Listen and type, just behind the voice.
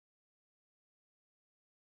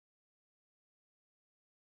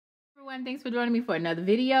Everyone, thanks for joining me for another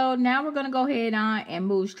video. Now we're gonna go ahead on and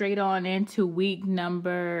move straight on into week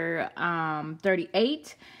number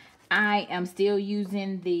 38. I am still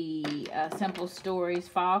using the Simple Stories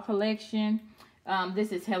fall collection.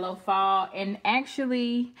 This is Hello Fall, and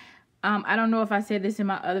actually I don't know if I said this in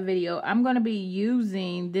my other video, I'm gonna be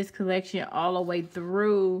using this collection all the way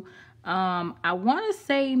through I want to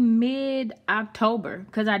say mid-October,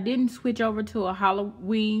 because I didn't switch over to a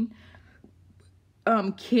Halloween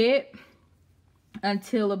kit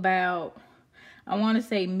until about, I want to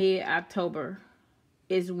say mid-October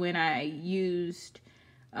is when I used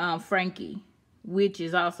Frankie, which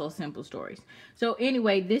is also Simple Stories. So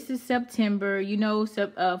anyway, this is September. You know,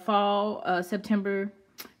 fall, September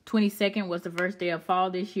 22nd was the first day of fall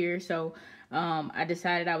this year. So I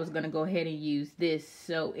decided I was going to go ahead and use this.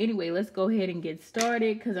 So anyway, let's go ahead and get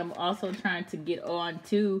started, because I'm also trying to get on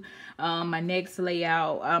to my next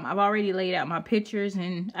layout. I've already laid out my pictures,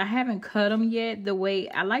 and I haven't cut them yet the way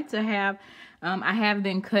I like to have. I have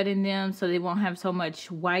been cutting them so they won't have so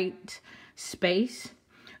much white space.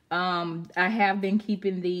 I have been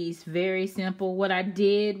keeping these very simple. What I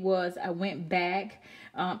did was I went back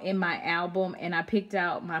in my album and I picked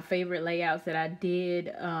out my favorite layouts that I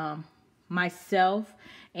did myself,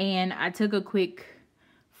 and I took a quick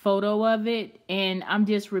photo of it, and I'm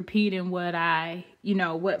just repeating what I,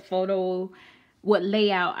 what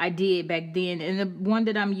layout I did back then. And the one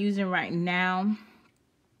that I'm using right now,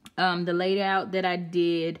 the layout that I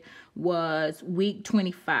did was week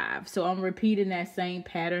 25. So I'm repeating that same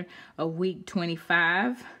pattern of week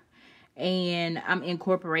 25, and I'm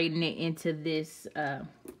incorporating it into this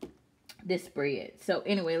this spread. So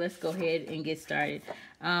anyway, let's go ahead and get started.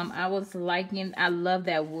 I love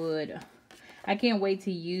that wood. I can't wait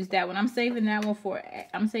to use that one. I'm saving that one for,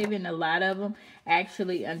 I'm saving a lot of them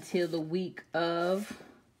actually until the week of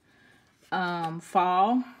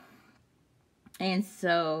fall. And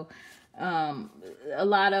so a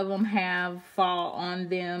lot of them have fall on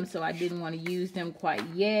them, so I didn't want to use them quite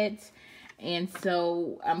yet. And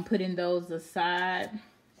so I'm putting those aside.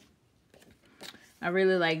 I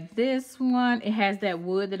really like this one. It has that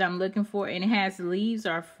wood that I'm looking for, and it has leaves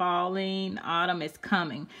are falling, autumn is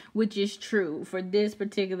coming, which is true. For this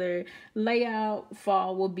particular layout,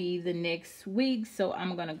 fall will be the next week, so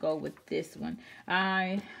I'm gonna go with this one.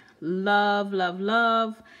 I love, love,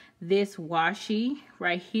 love this washi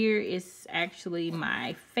right here. Is actually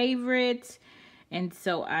my favorite, and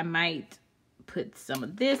so I might put some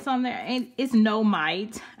of this on there, and it's no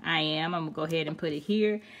might. I'm gonna go ahead and put it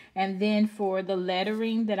here. And then for the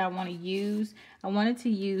lettering that I want to use, I wanted to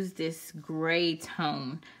use this gray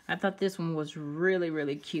tone. I thought this one was really,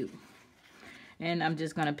 really cute. And I'm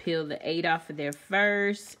just gonna peel the 8 off of there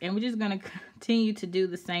first, and we're just gonna continue to do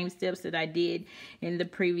the same steps that I did in the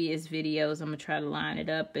previous videos. I'm gonna try to line it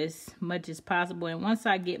up as much as possible, and once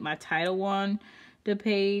I get my title on the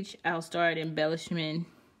page, I'll start embellishing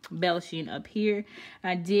up here.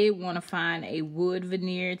 I did want to find a wood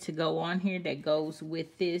veneer to go on here that goes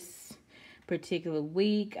with this particular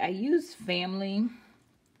week. I used family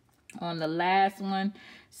on the last one,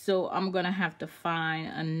 so I'm gonna have to find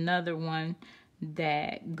another one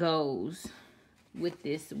that goes with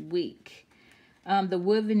this week. The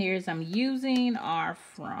wood veneers I'm using are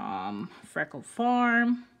from Freckle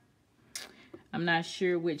Farm. I'm not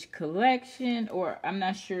sure which collection, or I'm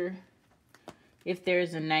not sure if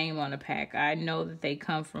there's a name on the pack. I know that they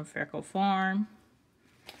come from Freckle Farm.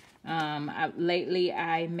 Lately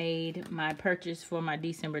I made my purchase for my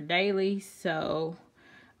December daily, so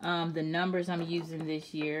the numbers I'm using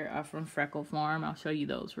this year are from Freckle Farm. I'll show you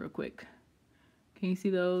those real quick. Can you see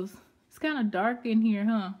those? It's kind of dark in here,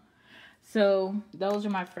 huh? So those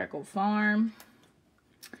are my Freckle Farm.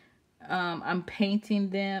 I'm painting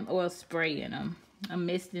them, or spraying them. I'm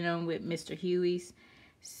misting them with Mr. Huey's.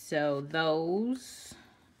 So those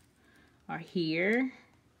are here,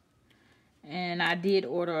 and I did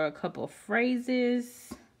order a couple of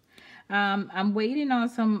phrases. I'm waiting on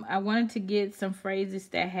some. I wanted to get some phrases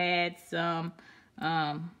that had some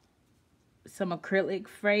acrylic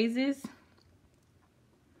phrases,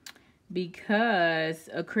 because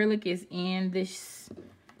acrylic is in this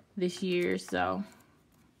year. So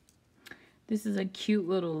this is a cute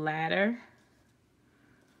little ladder,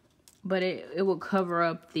 but it will cover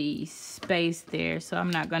up the space there, so I'm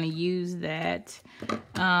not going to use that.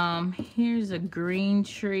 Here's a green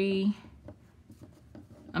tree.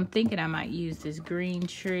 I'm thinking I might use this green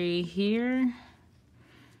tree here.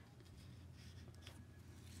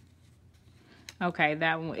 Okay,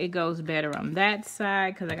 that one, it goes better on that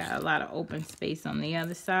side because I got a lot of open space on the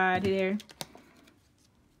other side there.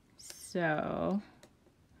 So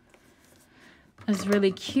It's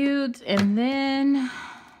really cute. And then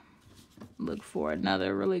look for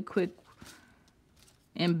another really quick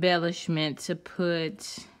embellishment to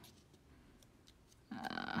put.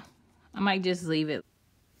 I might just leave it.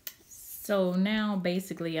 So now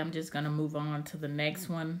basically I'm just going to move on to the next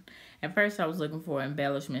one. At first I was looking for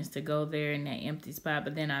embellishments to go there in that empty spot,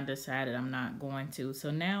 but then I decided I'm not going to.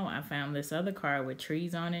 So now I found this other card with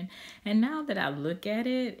trees on it. And now that I look at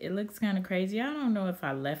it, it looks kind of crazy. I don't know if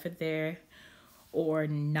I left it there or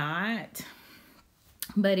not.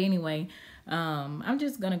 But anyway, I'm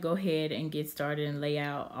just going to go ahead and get started and lay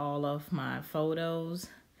out all of my photos.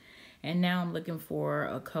 And now I'm looking for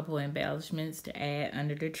a couple embellishments to add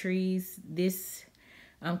under the trees. This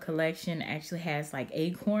collection actually has like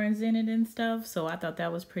acorns in it and stuff. So I thought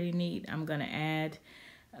that was pretty neat. I'm going to add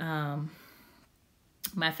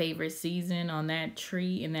my favorite season on that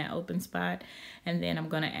tree in that open spot. And then I'm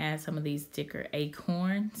going to add some of these sticker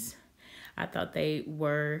acorns. I thought they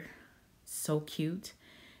were so cute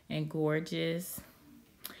and gorgeous.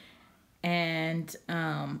 And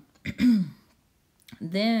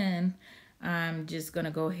then I'm just going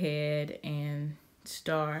to go ahead and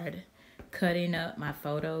start cutting up my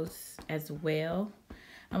photos as well.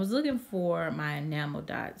 I was looking for my enamel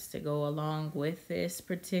dots to go along with this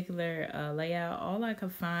particular layout. All I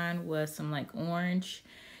could find was some like orange,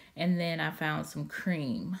 and then I found some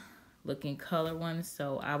cream looking color ones,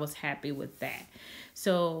 so I was happy with that.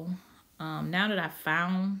 So now that I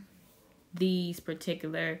found these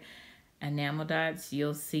particular enamel dots,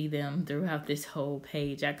 you'll see them throughout this whole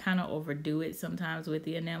page. I kind of overdo it sometimes with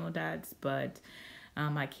the enamel dots, but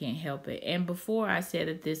I can't help it. And before I said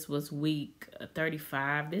that this was week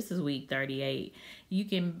 35, this is week 38. You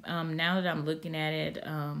can, now that I'm looking at it,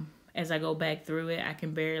 as I go back through it, I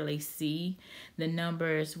can barely see the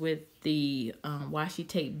numbers with the washi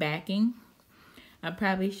tape backing. I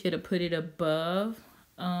probably should have put it above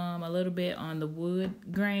a little bit on the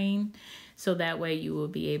wood grain, so that way you will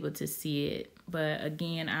be able to see it. But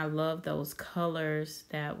again, I love those colors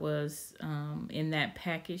that was in that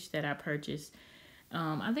package that I purchased.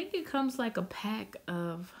 I think it comes like a pack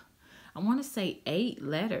of, I want to say 8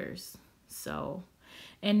 letters. So,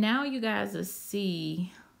 and now you guys will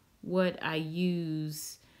see what I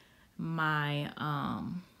use my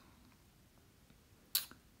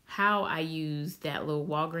how I use that little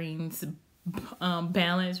Walgreens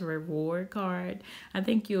balance reward card. I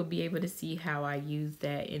think you'll be able to see how I use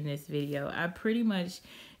that in this video. I pretty much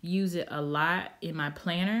use it a lot in my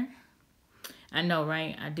planner. I know,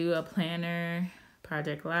 right? I do a planner,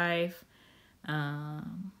 Project Life. I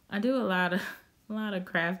do a lot of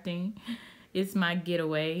crafting. It's my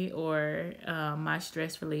getaway or my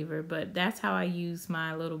stress reliever, but that's how I use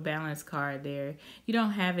my little balance card there. You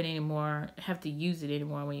don't have it anymore, have to use it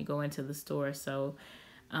anymore when you go into the store. So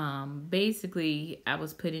basically I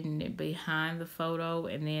was putting it behind the photo,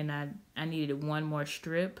 and then I needed one more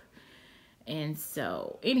strip. And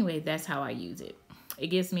so anyway, that's how I use it. It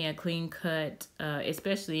gives me a clean cut,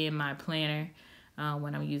 especially in my planner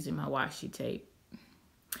when I'm using my washi tape.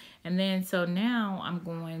 And then so now I'm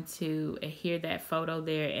going to adhere that photo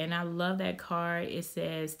there, and I love that card. It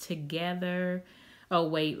says together. Oh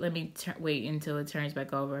wait, let me wait until it turns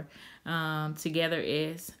back over. Together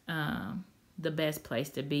is the best place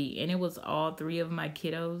to be. And it was all 3 of my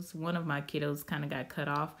kiddos. One of my kiddos kind of got cut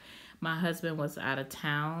off. My husband was out of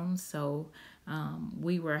town, so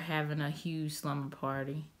we were having a huge slumber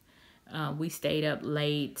party. We stayed up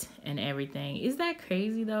late and everything. Is that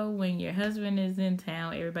crazy though? When your husband is in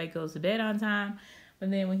town, everybody goes to bed on time.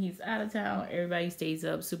 But then when he's out of town, everybody stays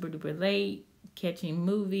up super duper late, catching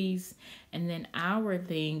movies. And then our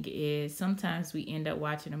thing is sometimes we end up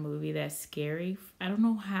watching a movie that's scary. I don't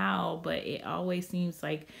know how, but it always seems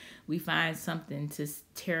like we find something to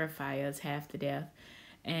terrify us half to death.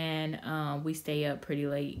 And we stay up pretty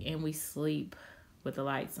late and we sleep with the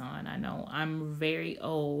lights on. I know I'm very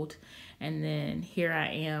old, and then here I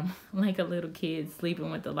am like a little kid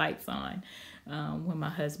sleeping with the lights on when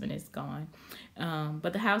my husband is gone.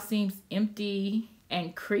 But the house seems empty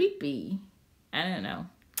and creepy. I don't know.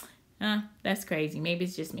 That's crazy. Maybe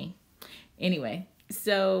it's just me. Anyway,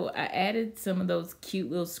 so I added some of those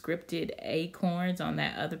cute little scripted acorns on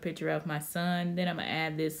that other picture of my son. Then I'm gonna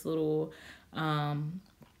add this little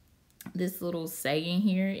saying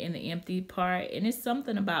here in the empty part, and it's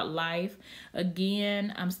something about life.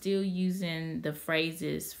 Again, I'm still using the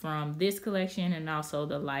phrases from this collection and also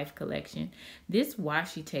the life collection. This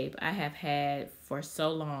washi tape I have had for so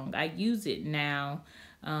long. I use it now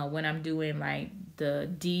when I'm doing like the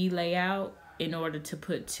D layout in order to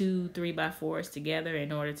put 2 3x4s together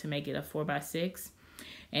in order to make it a 4x6.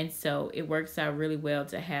 And so it works out really well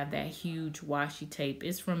to have that huge washi tape.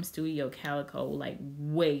 It's from Studio Calico, like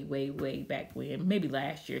way, way, way back when. Maybe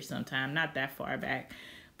last year sometime. Not that far back,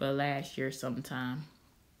 but last year sometime.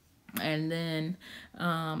 And then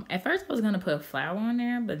at first I was going to put a flower on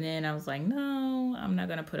there, but then I was like, no, I'm not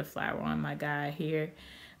going to put a flower on my guy here.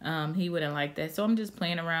 He wouldn't like that. So I'm just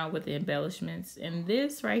playing around with the embellishments. And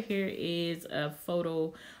this right here is a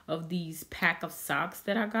photo of these pack of socks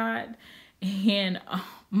that I got. And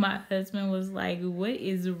my husband was like, what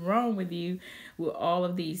is wrong with you with all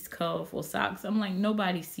of these colorful socks? I'm like,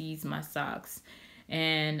 nobody sees my socks.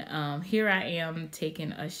 And here I am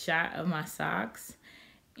taking a shot of my socks.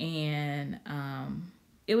 And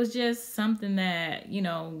it was just something that, you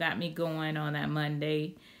know, got me going on that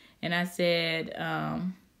Monday. And I said,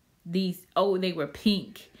 they were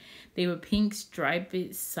pink. They were pink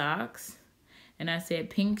striped socks. And I said,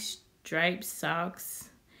 pink striped socks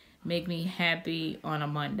make me happy on a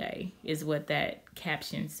Monday, is what that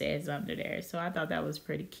caption says under there. So I thought that was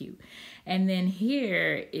pretty cute. And then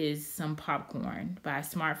here is some popcorn by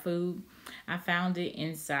Smart Food. I found it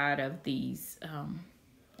inside of these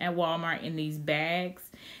at Walmart in these bags,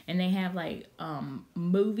 and they have like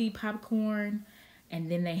movie popcorn,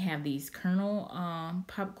 and then they have these kernel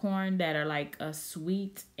popcorn that are like a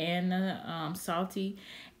sweet and salty.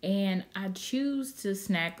 And I choose to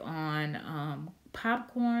snack on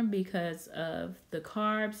popcorn because of the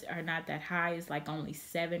carbs are not that high. It's like only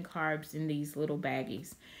 7 carbs in these little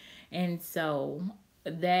baggies, and so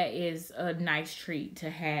that is a nice treat to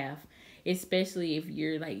have, especially if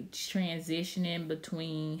you're like transitioning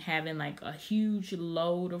between having like a huge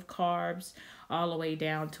load of carbs all the way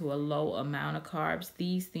down to a low amount of carbs.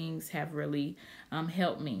 These things have really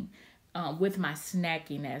helped me with my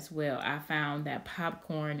snacking as well. I found that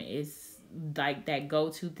popcorn is like that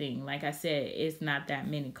go-to thing. Like I said, it's not that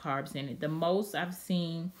many carbs in it. The most I've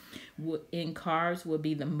seen in carbs would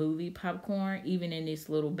be the movie popcorn. Even in this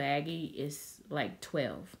little baggie, it's like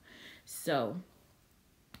 12. So,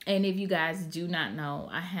 and if you guys do not know,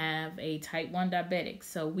 I have a type 1 diabetic.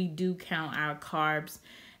 So we do count our carbs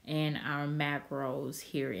and our macros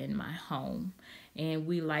here in my home. And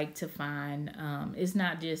we like to find, it's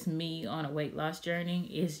not just me on a weight loss journey.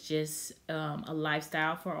 It's just a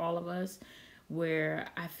lifestyle for all of us, where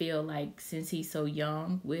I feel like since he's so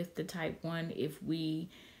young with the type 1, if we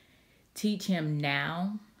teach him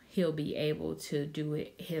now, he'll be able to do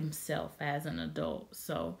it himself as an adult.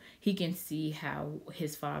 So he can see how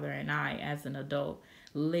his father and I as an adult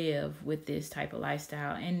live with this type of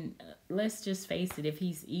lifestyle. And let's just face it, if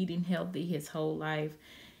he's eating healthy his whole life,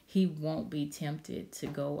 he won't be tempted to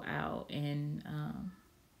go out and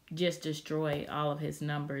just destroy all of his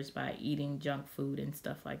numbers by eating junk food and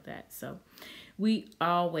stuff like that. So we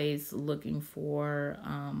always looking for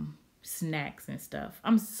snacks and stuff.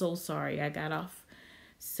 I'm so sorry I got off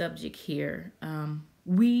subject here.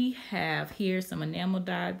 We have here some enamel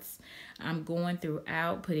dots. I'm going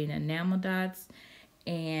throughout putting enamel dots,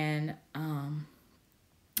 and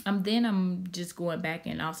I'm just going back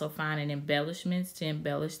and also finding embellishments to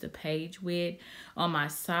embellish the page with. On my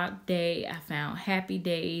sock day, I found happy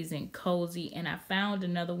days and cozy, and I found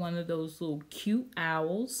another one of those little cute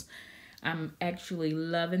owls. I'm actually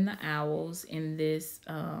loving the owls in this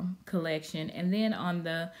collection. And then on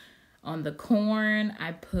the corn,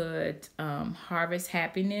 I put Harvest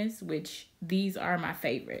Happiness, which these are my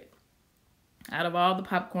favorite. Out of all the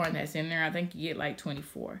popcorn that's in there, I think you get like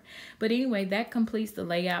 24. But anyway, that completes the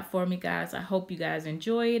layout for me, guys. I hope you guys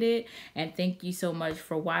enjoyed it. And thank you so much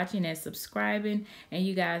for watching and subscribing. And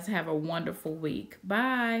you guys have a wonderful week.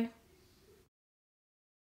 Bye.